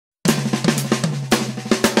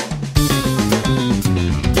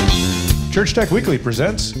Church Tech Weekly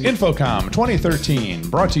presents InfoComm 2013,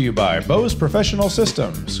 brought to you by Bose Professional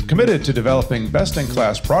Systems, committed to developing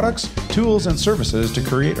best-in-class products, tools, and services to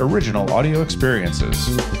create original audio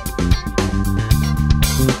experiences.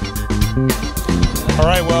 All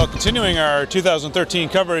right, well, continuing our 2013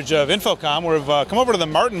 coverage of InfoComm, we've come over to the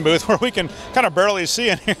Martin booth where we can kind of barely see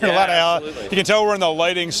in here. Absolutely. You can tell we're in the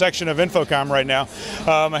lighting section of InfoComm right now.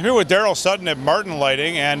 I'm here with Daryl Sutton at Martin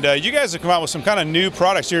Lighting, and you guys have come out with some kind of new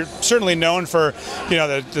products. You're certainly known for, you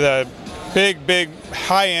know, the big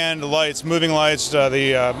high-end lights, moving lights, the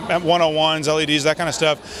 101s, LEDs, that kind of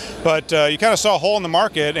stuff. But you kind of saw a hole in the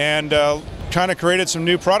market and kind of created some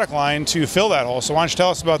new product line to fill that hole. So why don't you tell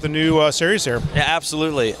us about the new series here? Yeah,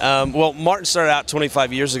 absolutely. Well, Martin started out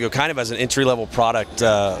 25 years ago kind of as an entry-level product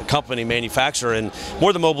company manufacturer in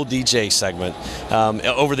more the mobile DJ segment.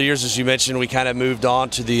 Over the years, as you mentioned, we kind of moved on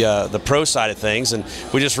to the pro side of things, and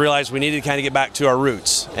we just realized we needed to kind of get back to our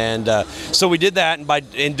roots. And so we did that, and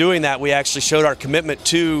in doing that, we actually showed our commitment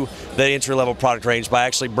to the entry-level product range by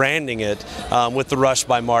actually branding it with the Rush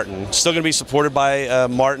by Martin. Still going to be supported by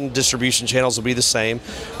Martin distribution channels. Will be the same,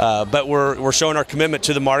 but we're showing our commitment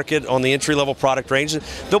to the market on the entry-level product range.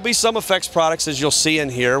 There'll be some effects products, as you'll see in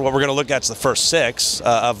here. What we're going to look at is the first 6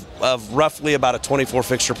 of roughly about a 24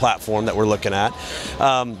 fixture platform that we're looking at.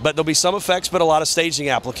 But there'll be some effects, but a lot of staging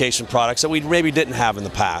application products that we maybe didn't have in the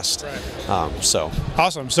past. So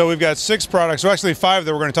awesome. So we've got 6 products, well, actually 5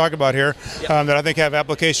 that we're going to talk about here. Yep. That I think have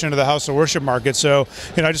application to the house of worship market. So,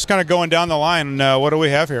 you know, just kind of going down the line, what do we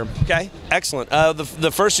have here? Okay, excellent.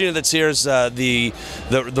 The first unit that's here is the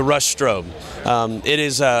Rush strobe. It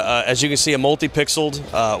is, as you can see, a multi-pixeled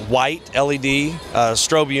white LED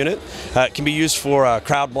strobe unit. It can be used for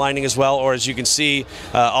crowd blinding as well, or as you can see,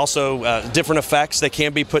 also different effects. They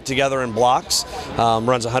can be put together in blocks.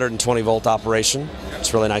 Runs 120 volt operation.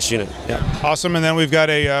 It's a really nice unit. Yeah. Awesome. And then we've got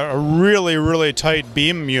a really tight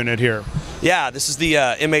beam unit here. Yeah, this is the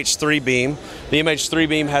MH3 beam. The MH3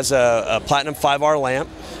 beam has a platinum 5R lamp.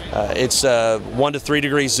 It's 1 to 3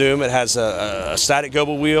 degree zoom. It has a static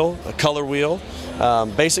gobo wheel, a color wheel.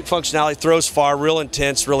 Basic functionality, throws far, real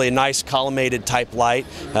intense, really a nice collimated type light,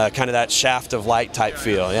 kind of that shaft of light type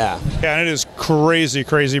feel, yeah. Yeah, and it is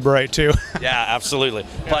crazy bright too. Yeah, absolutely.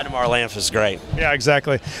 Platinum R lamp is great. Yeah,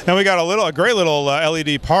 exactly. Then we got a great little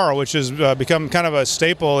LED par, which has become kind of a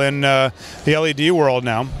staple in the LED world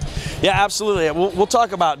now. Yeah, absolutely. We'll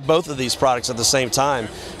talk about both of these products at the same time.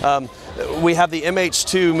 We have the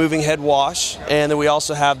MH2 moving head wash, and then we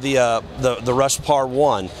also have the Rush Par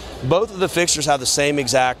 1. Both of the fixtures have the same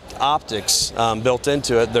exact optics built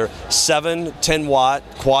into it. They're 7 10-watt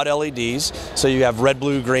quad LEDs, so you have red,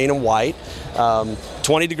 blue, green, and white.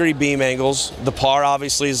 20-degree beam angles. The Par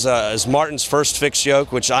obviously is Martin's first fixed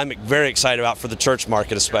yoke, which I'm very excited about for the church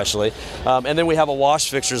market especially. And then we have a wash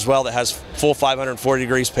fixture as well that has full 540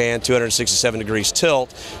 degrees pan, 267 degrees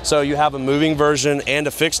tilt. So you have a moving version and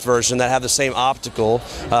a fixed version that have the same optical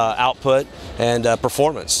output and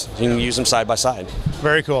performance. You can use them side by side.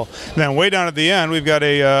 Very cool. And then way down at the end, we've got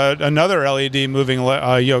another LED moving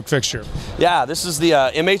yoke fixture. Yeah, this is the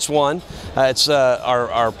MH1. It's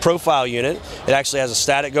our profile unit. It actually has a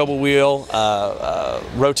static gobo wheel,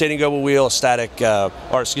 rotating gobo wheel, a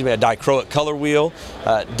dichroic color wheel.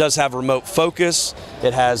 It does have remote focus.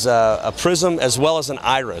 It has a prism as well as an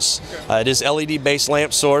iris. It is LED-based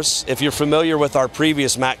lamp source. If you're familiar with our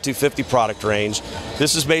previous Mac 250 product range,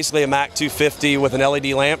 this is basically a Mac 250 with an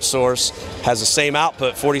LED lamp source. Has the same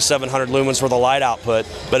output, 4,700 lumens for the light output,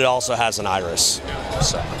 but it also has an iris.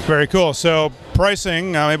 So. Very cool. So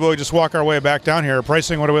pricing, maybe we'll just walk our way back down here.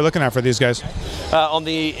 Pricing, what are we looking at for these guys? On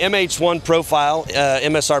the MH1 profile,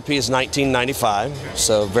 MSRP is $19.95,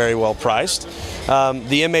 so very well priced.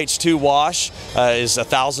 The MH2 wash is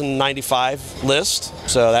 $1,095 list,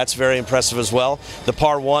 so that's very impressive as well. The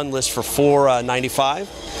Par 1 lists for $495.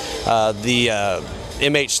 The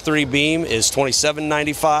MH3 beam is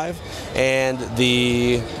 $27.95, and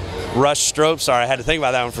the Rush strobe, sorry, I had to think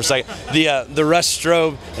about that one for a second. The Rush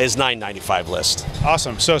strobe is $9.95 list.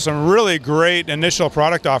 Awesome. So some really great initial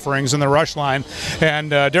product offerings in the Rush line.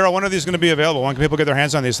 And Daryl, when are these going to be available? When can people get their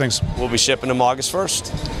hands on these things? We'll be shipping them August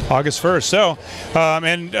 1st. August 1st. So,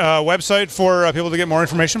 and website for people to get more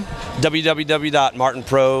information?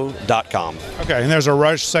 www.martinpro.com. Okay, and there's a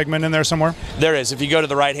Rush segment in there somewhere? There is. If you go to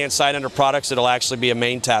the right-hand side under products, it'll actually be a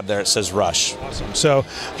main tab there. It says Rush. Awesome. So,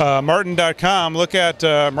 martin.com, look at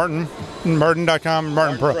Martin.com,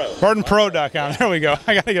 martinpro.com. There we go.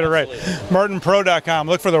 I got to get it right. martinpro.com.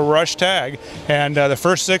 Look for the Rush tag and the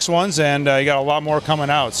first 6 ones, and you got a lot more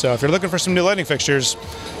coming out. So if you're looking for some new lighting fixtures,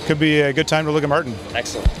 could be a good time to look at Martin.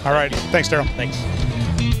 Excellent. All right. Thanks, Daryl. Thanks.